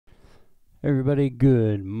Everybody,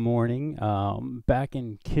 good morning. Back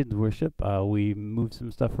in kids worship, we moved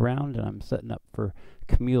some stuff around, and I'm setting up for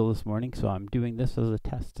Camille this morning. So I'm doing this as a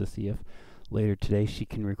test to see if later today she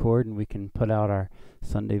can record and we can put out our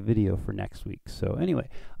Sunday video for next week. So anyway,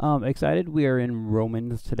 excited. We are in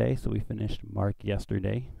Romans today. So we finished Mark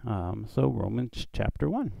yesterday. So Romans chapter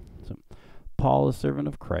 1. So Paul, a servant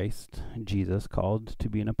of Christ Jesus, called to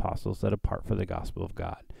be an apostle, set apart for the gospel of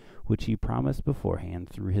God, which he promised beforehand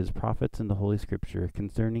through his prophets in the Holy Scripture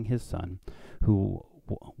concerning his Son, who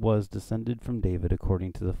was descended from David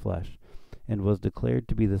according to the flesh, and was declared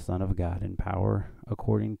to be the Son of God in power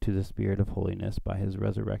according to the Spirit of holiness by his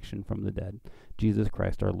resurrection from the dead, Jesus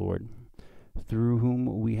Christ our Lord, through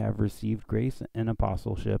whom we have received grace and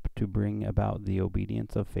apostleship to bring about the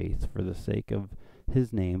obedience of faith for the sake of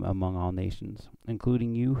his name among all nations,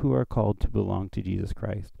 including you who are called to belong to Jesus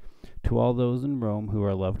Christ. To all those in Rome who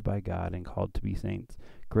are loved by God and called to be saints,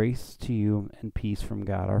 grace to you and peace from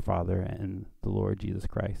God our Father and the Lord Jesus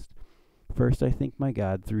Christ. First, I thank my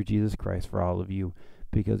God through Jesus Christ for all of you,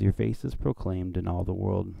 because your faith is proclaimed in all the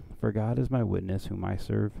world. For God is my witness, whom I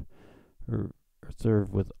serve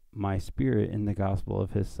with my spirit in the gospel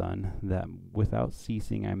of his Son, that without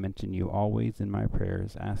ceasing I mention you always in my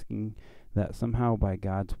prayers, asking that somehow by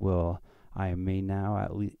God's will I may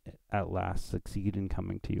now at last succeed in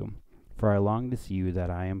coming to you. For I long to see you, that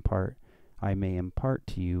I may impart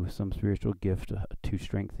to you some spiritual gift to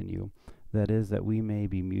strengthen you. That is, that we may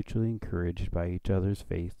be mutually encouraged by each other's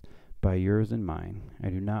faith, by yours and mine. I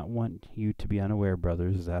do not want you to be unaware,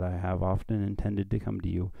 brothers, that I have often intended to come to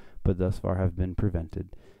you, but thus far have been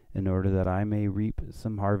prevented, in order that I may reap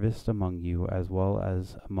some harvest among you, as well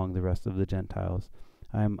as among the rest of the Gentiles.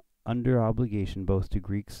 I am under obligation both to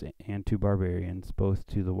Greeks and to barbarians, both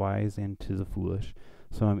to the wise and to the foolish.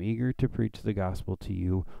 So I am eager to preach the gospel to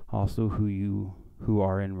you also who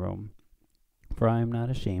are in Rome. For I am not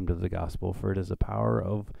ashamed of the gospel, for it is the power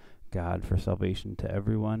of God for salvation to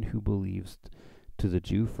everyone who believes, to the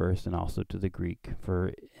Jew first and also to the Greek.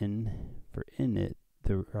 For in it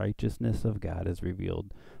the righteousness of God is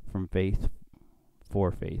revealed from faith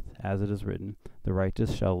for faith, as it is written, the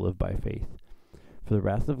righteous shall live by faith. For the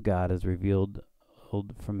wrath of God is revealed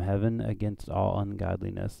from heaven against all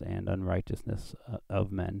ungodliness and unrighteousness of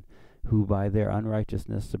men, who by their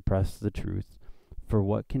unrighteousness suppress the truth. For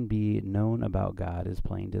what can be known about God is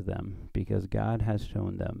plain to them, because God has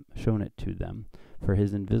shown it to them. For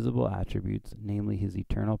his invisible attributes, namely his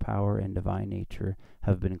eternal power and divine nature,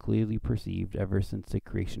 have been clearly perceived ever since the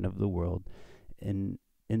creation of the world, in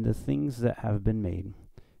the things that have been made,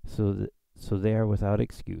 so they are without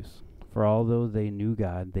excuse. For although they knew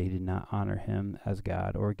God, they did not honor him as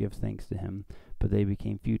God or give thanks to him, but they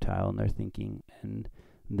became futile in their thinking, and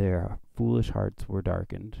their foolish hearts were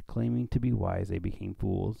darkened. Claiming to be wise, they became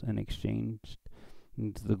fools, and exchanged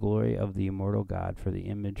the glory of the immortal God for the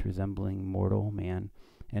image resembling mortal man,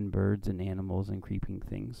 and birds and animals and creeping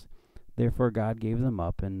things. Therefore God gave them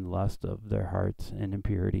up in lust of their hearts, and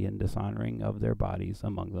impurity and dishonoring of their bodies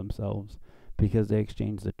among themselves, because they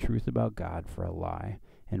exchanged the truth about God for a lie,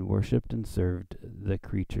 and worshipped and served the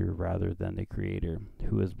creature rather than the Creator,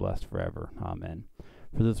 who is blessed forever. Amen.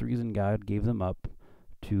 For this reason God gave them up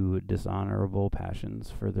to dishonorable passions,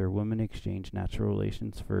 for their women exchanged natural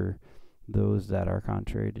relations for those that are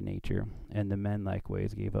contrary to nature, and the men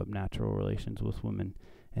likewise gave up natural relations with women,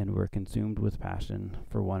 and were consumed with passion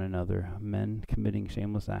for one another, men committing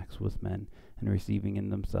shameless acts with men, and receiving in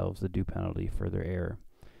themselves the due penalty for their error.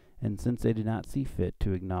 And since they did not see fit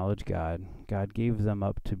to acknowledge God, God gave them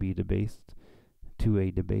up to be debased, to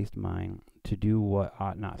a debased mind, to do what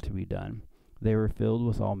ought not to be done. They were filled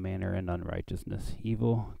with all manner of unrighteousness,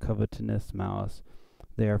 evil, covetousness, malice.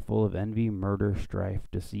 They are full of envy, murder, strife,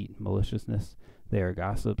 deceit, maliciousness. They are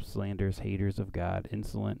gossips, slanderers, haters of God,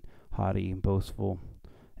 insolent, haughty, boastful,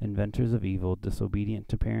 inventors of evil, disobedient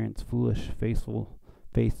to parents, foolish,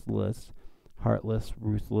 faithless, heartless,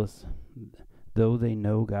 ruthless. Though they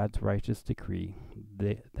know God's righteous decree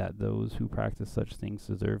that those who practice such things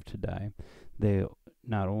deserve to die, they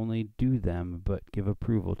not only do them, but give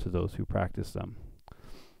approval to those who practice them.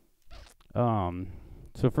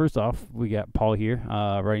 So first off, we got Paul here,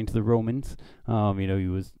 writing to the Romans. He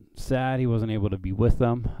was sad he wasn't able to be with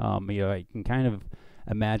them. I can kind of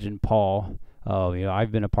imagine Paul.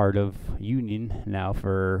 I've been a part of Union now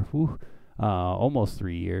for almost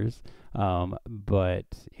 3 years. But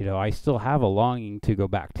I still have a longing to go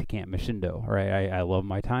back to Camp Mishindo, right? I love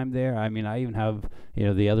my time there. I mean, I even have,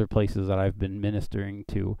 the other places that I've been ministering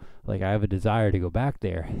to, like I have a desire to go back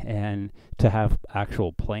there, and to have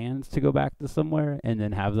actual plans to go back to somewhere and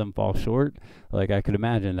then have them fall short. Like I could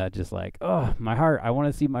imagine that, just like, oh, my heart, I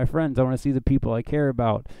want to see my friends. I want to see the people I care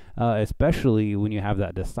about, especially when you have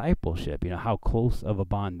that discipleship, how close of a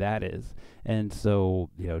bond that is. And so,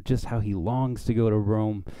 just how he longs to go to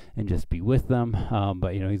Rome and just be with them.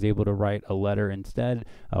 But, he's able to write a letter instead,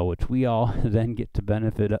 which we all then get to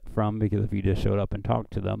benefit from, because if you just showed up and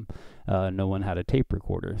talked to them, no one had a tape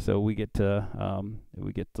recorder. So we get to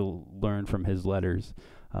learn from his letters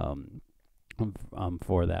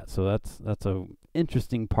for that. So that's a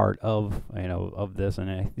interesting part of of this, and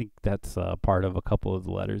I think that's part of a couple of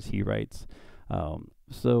the letters he writes.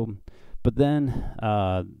 But then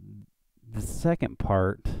the second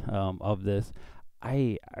part of this,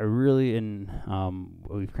 I really,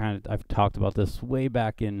 I've talked about this way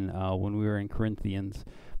back in when we were in Corinthians,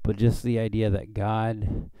 but just the idea that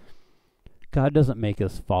God doesn't make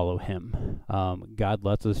us follow him. God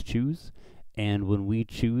lets us choose, and when we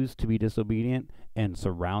choose to be disobedient and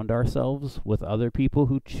surround ourselves with other people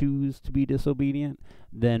who choose to be disobedient,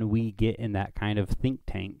 then we get in that kind of think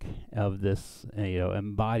tank of this,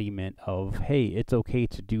 embodiment of, hey, it's okay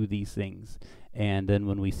to do these things. And then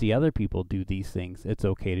when we see other people do these things, it's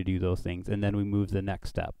okay to do those things. And then we move the next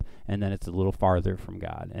step, and then it's a little farther from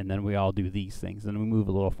God. And then we all do these things, and we move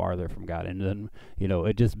a little farther from God. And then,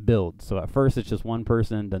 it just builds. So at first it's just one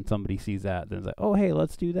person, then somebody sees that, then it's like, oh, hey,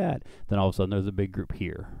 let's do that. Then all of a sudden there's a big group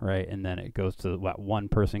here, right? And then it goes to one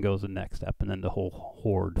person goes the next step, and then the whole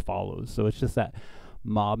horde follows. So it's just that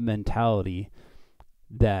mob mentality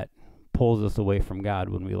that pulls us away from God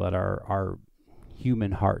when we let our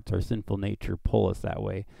human hearts, our sinful nature, pull us that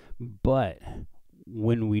way. But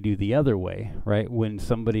when we do the other way, right, when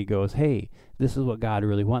somebody goes, hey, this is what God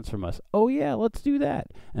really wants from us, oh yeah, let's do that,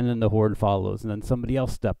 and then the horde follows, and then somebody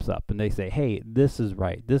else steps up and they say, hey, this is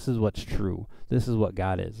right, this is what's true, this is what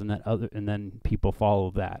God is, and then people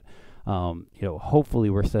follow that.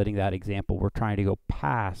 Hopefully we're setting that example. We're trying to go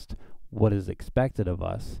past what is expected of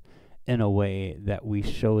us in a way that we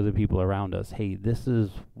show the people around us, hey, this is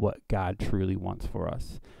what God truly wants for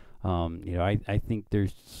us. I think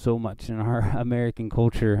there's so much in our American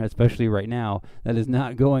culture, especially right now, that is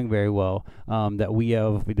not going very well, that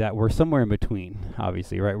we're somewhere in between,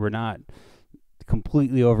 obviously, right? We're not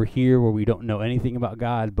completely over here where we don't know anything about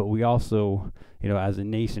God, but we also, as a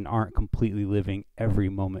nation, aren't completely living every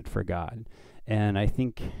moment for God. And I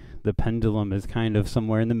think the pendulum is kind of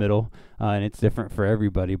somewhere in the middle, and it's different for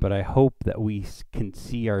everybody, but I hope that we can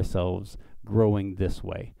see ourselves growing this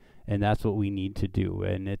way, and that's what we need to do.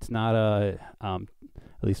 And it's not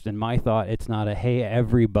at least in my thought, it's not a, hey,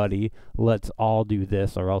 everybody, let's all do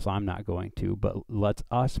this or else I'm not going to, but let's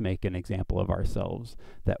us make an example of ourselves,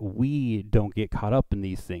 that we don't get caught up in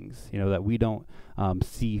these things, that we don't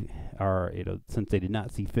see since they did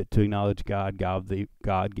not see fit to acknowledge God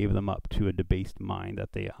gave them up to a debased mind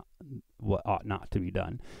that they what ought not to be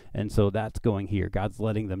done. And so that's going here. God's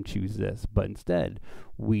letting them choose this, but instead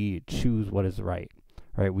we choose what is right.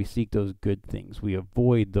 Right, we seek those good things. We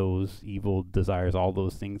avoid those evil desires, all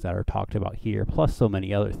those things that are talked about here, plus so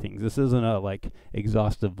many other things. This isn't a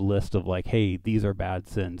exhaustive list of hey, these are bad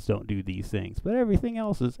sins, don't do these things. But everything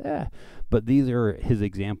else is But these are his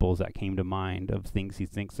examples that came to mind of things he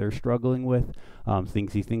thinks they're struggling with,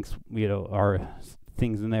 things he thinks are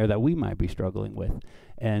things in there that we might be struggling with.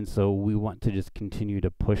 And so we want to just continue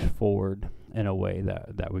to push forward in a way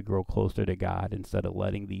that we grow closer to God instead of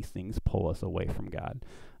letting these things pull us away from God.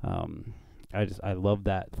 I love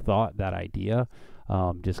that thought, that idea,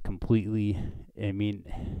 just completely. I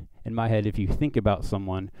mean, in my head, if you think about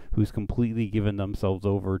someone who's completely given themselves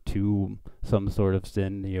over to some sort of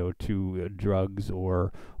sin, to drugs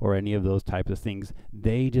or any of those types of things,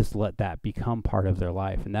 they just let that become part of their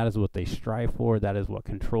life, and that is what they strive for. That is what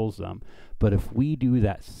controls them. But if we do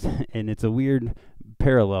that, and it's a weird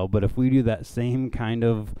parallel, but if we do that same kind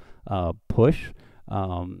of push,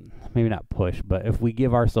 maybe not push, but if we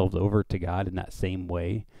give ourselves over to God in that same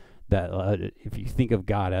way, that if you think of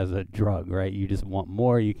God as a drug, right, you just want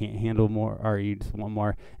more, you can't handle more, or you just want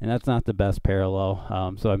more, and that's not the best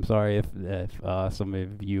parallel. So I'm sorry if some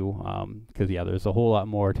of you, because there's a whole lot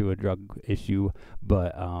more to a drug issue,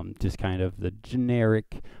 but just kind of the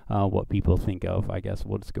generic, what people think of, I guess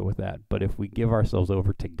we'll just go with that. But if we give ourselves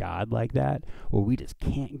over to God like that, or we just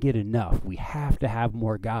can't get enough, we have to have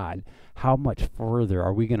more God, how much further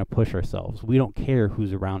are we going to push ourselves? We don't care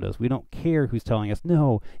who's around us. We don't care who's telling us,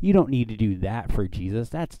 no, you don't don't need to do that for Jesus.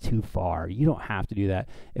 That's too far. You don't have to do that.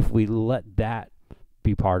 If we let that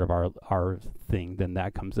be part of our thing, then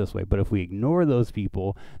that comes this way. But if we ignore those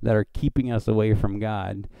people that are keeping us away from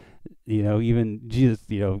God, even Jesus,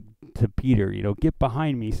 to Peter, get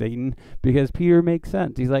behind me, Satan, because Peter makes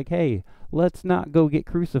sense. He's like, hey, let's not go get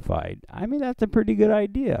crucified. I mean, that's a pretty good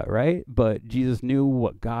idea, right? But Jesus knew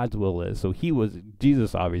what God's will is. So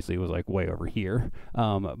Jesus obviously was like way over here.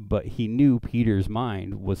 But he knew Peter's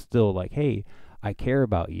mind was still like, hey, I care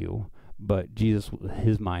about you. But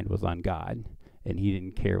his mind was on God, and he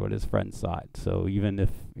didn't care what his friends thought. So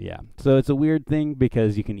so it's a weird thing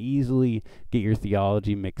because you can easily get your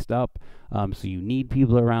theology mixed up. So you need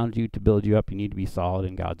people around you to build you up. You need to be solid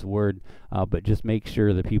in God's word, but just make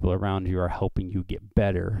sure the people around you are helping you get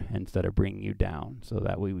better instead of bringing you down. So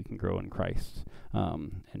that way we can grow in Christ,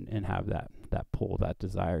 and have that pull, that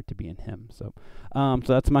desire to be in him. So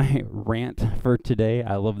that's my rant for today.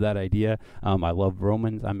 I love that idea. I love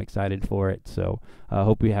Romans. I'm excited for it. So I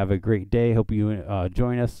hope you have a great day. Hope you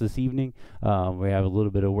join us this evening. We have a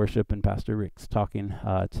little bit of worship, and Pastor Rick's talking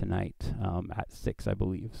tonight at 6, I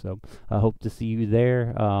believe. So I hope to see you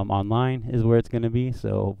there. Online is where it's going to be. So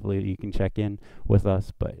hopefully you can check in with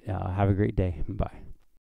us. But have a great day. Bye.